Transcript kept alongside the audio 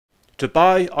To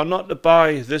buy or not to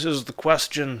buy? This is the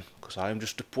question, because I'm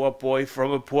just a poor boy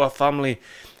from a poor family.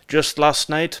 Just last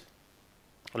night,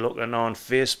 looking on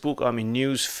Facebook, on my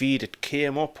news feed, it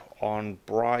came up on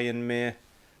Brian May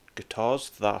Guitars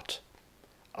that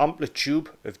AmpliTube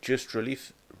have just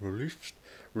released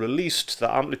the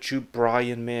AmpliTube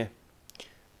Brian May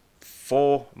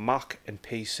for Mac and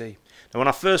PC. Now when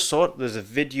I first saw it, there's a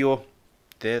video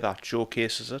there that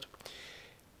showcases it.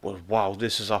 Well, wow,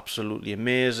 this is absolutely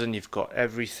amazing. You've got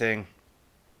everything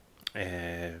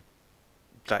that's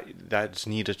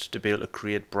needed to be able to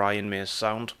create Brian May's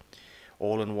sound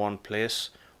all in one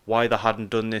place. Why they hadn't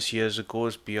done this years ago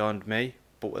is beyond me.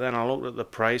 But then I looked at the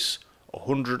price,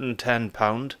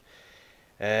 £110.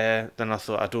 Then I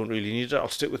thought, I don't really need it. I'll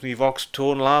stick with my Vox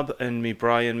Tone Lab and my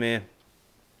Brian May,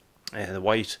 the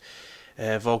white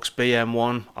Vox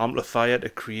BM1 amplifier to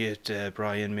create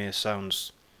Brian May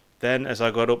sounds. Then as I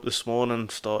got up this morning,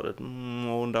 started,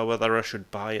 I wonder whether I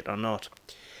should buy it or not.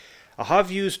 I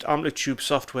have used AmpliTube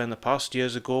software in the past,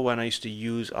 years ago, when I used to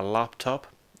use a laptop.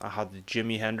 I had the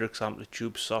Jimi Hendrix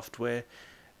AmpliTube software.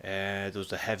 There was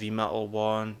the heavy metal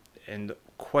one, and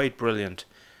quite brilliant.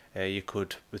 You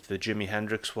could, with the Jimi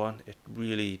Hendrix one, it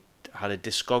really had a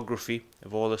discography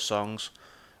of all the songs,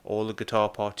 all the guitar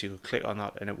parts. You could click on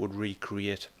that and it would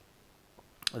recreate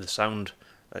the sound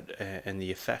and the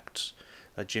effects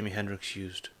that Jimi Hendrix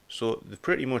used. So they've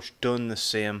pretty much done the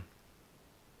same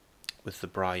with the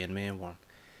Brian May one.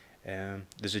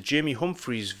 There's a Jamie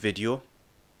Humphries video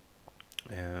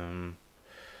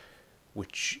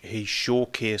which he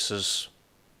showcases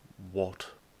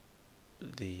what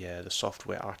the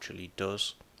software actually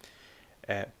does.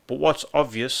 But what's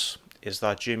obvious is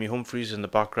that Jamie Humphries in the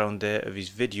background there of his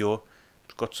video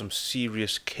has got some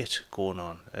serious kit going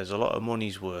on. There's a lot of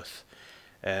money's worth.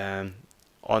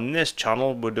 On this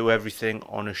channel we do everything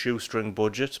on a shoestring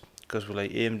budget, because we're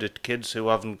like aimed at kids who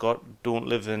don't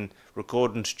live in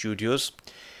recording studios.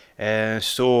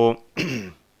 So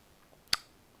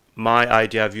my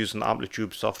idea of using the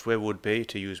AmpliTube software would be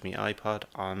to use my iPad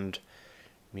and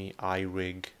my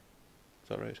iRig, is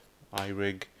that right?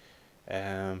 iRig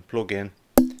plug-in,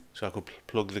 so I could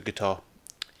plug the guitar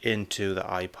into the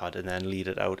iPad and then lead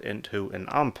it out into an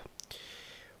amp.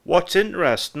 What's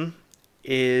interesting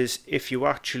is if you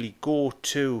actually go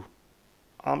to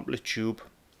AmpliTube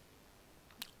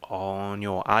on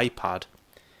your iPad,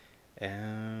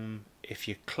 if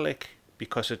you click,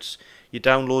 because you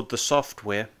download the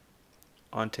software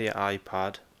onto your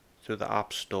iPad through the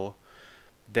App Store,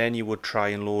 then you would try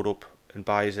and load up and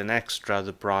buy as an extra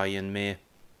the Brian May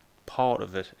part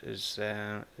of it is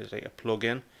like a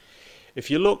plug-in. If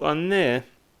you look on there,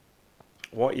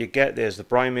 what you get there is the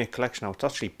Brian May collection. Now it's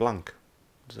actually blank.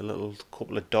 There's a little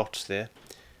couple of dots there,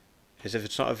 as if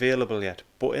it's not available yet.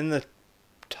 But in the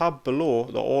tab below,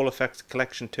 the All Effects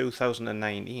Collection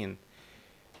 2019,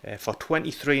 for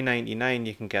 $23.99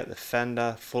 you can get the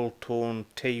Fender, Full Tone,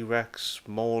 T-Rex,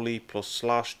 Morley, plus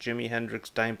Slash, Jimi Hendrix,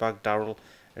 Dimebag Darrell,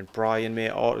 and Brian May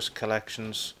Artist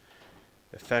Collections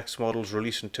effects models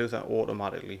released in 2000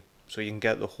 automatically. So you can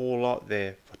get the whole lot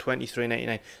there for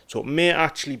 $23.99. So it may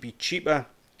actually be cheaper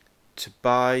to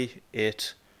buy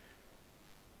it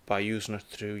by using it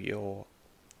through your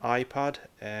iPad.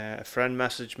 A friend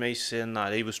messaged me saying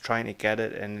that he was trying to get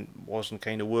it and wasn't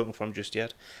kind of working for him just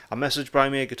yet. I messaged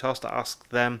Brian May Guitars to ask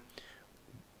them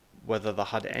whether they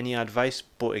had any advice,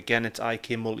 but again it's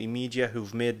IK Multimedia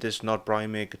who've made this, not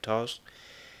Brian May Guitars.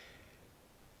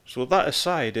 So that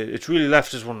aside, it's really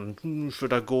left us wondering,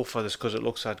 should I go for this because it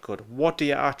looks that good? What do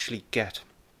you actually get?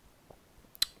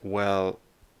 Well,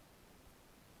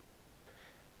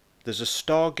 there's a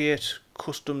Stargate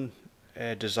custom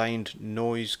designed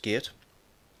noise gate,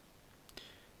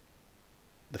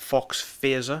 the Fox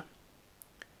Phaser,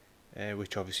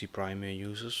 which obviously Brian May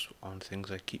uses on things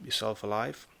like Keep Yourself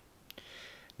Alive.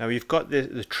 Now you've got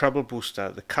the treble booster,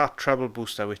 the Kat Treble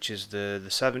Booster, which is the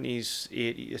 70s,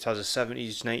 80s. It has a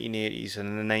 70s, 1980s,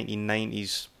 and a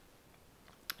 1990s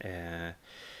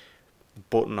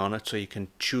button on it, so you can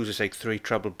choose. It's like 3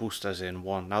 treble boosters in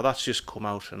one. Now that's just come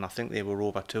out, and I think they were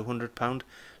over £200.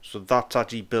 So that's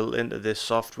actually built into this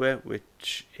software,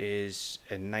 which is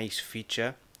a nice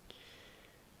feature.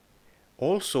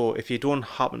 Also, if you don't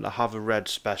happen to have a red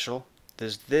special,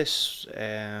 there's this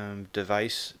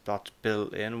device that's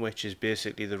built in, which is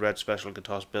basically the red special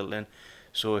guitars built in.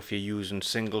 So if you're using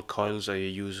single coils or you're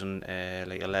using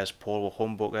like a Les Paul or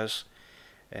humbuckers,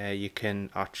 you can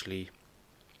actually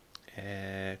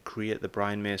create the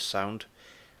Brian May sound.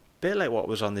 Bit like what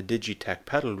was on the Digitech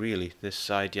pedal, really.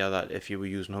 This idea that if you were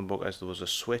using humbuckers, there was a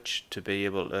switch to be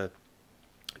able to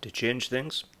change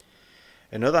things.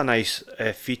 Another nice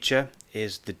feature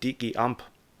is the Deacy Amp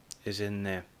is in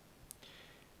there,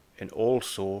 and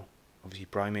also obviously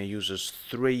Brian May uses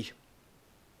 3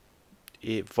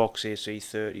 Vox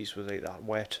AC30s with like that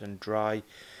wet and dry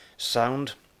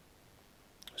sound.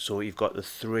 So you've got the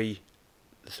three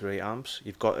amps.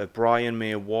 You've got a Brian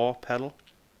May wah pedal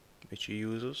which he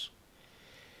uses.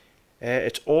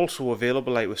 It's also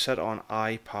available, like we said, on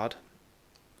iPad,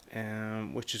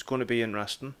 which is going to be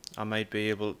interesting. I might be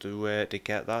able to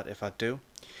get that if I do.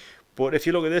 But if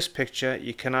you look at this picture,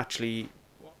 you can actually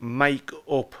mic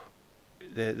up.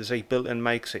 There's like built-in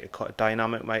mics, like a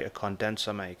dynamic mic, a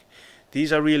condenser mic.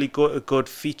 These are really a good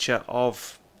feature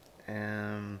of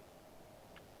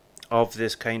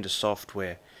this kind of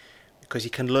software, because you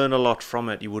can learn a lot from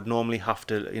it. You would normally have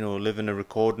to, live in a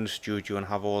recording studio and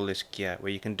have all this gear,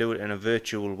 where you can do it in a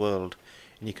virtual world,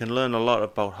 and you can learn a lot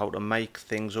about how to mic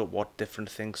things up, what different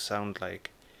things sound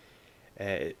like.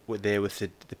 With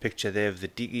the picture there of the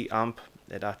Deacy Amp,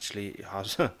 it actually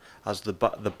has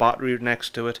the battery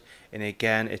next to it, and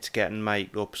again it's getting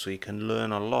mic'd up, so you can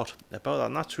learn a lot about that,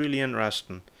 and that's really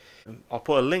interesting. I'll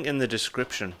put a link in the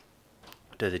description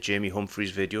to the Jamie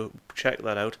Humphries video. Check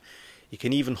that out. You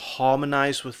can even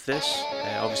harmonize with this.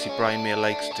 Obviously Brian May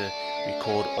likes to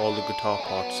record all the guitar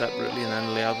parts separately and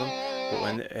then layer them,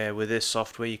 but with this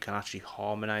software you can actually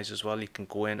harmonize as well. You can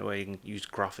go into where you can use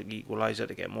graphic equalizer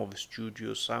to get more of a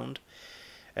studio sound.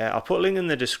 I'll put a link in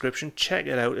the description. Check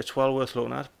it out, it's well worth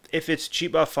looking at. If it's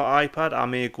cheaper for iPad, I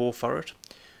may go for it,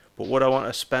 but would I want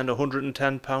to spend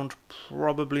 £110?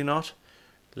 Probably not.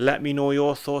 Let me know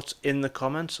your thoughts in the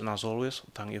comments, and as always,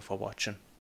 thank you for watching.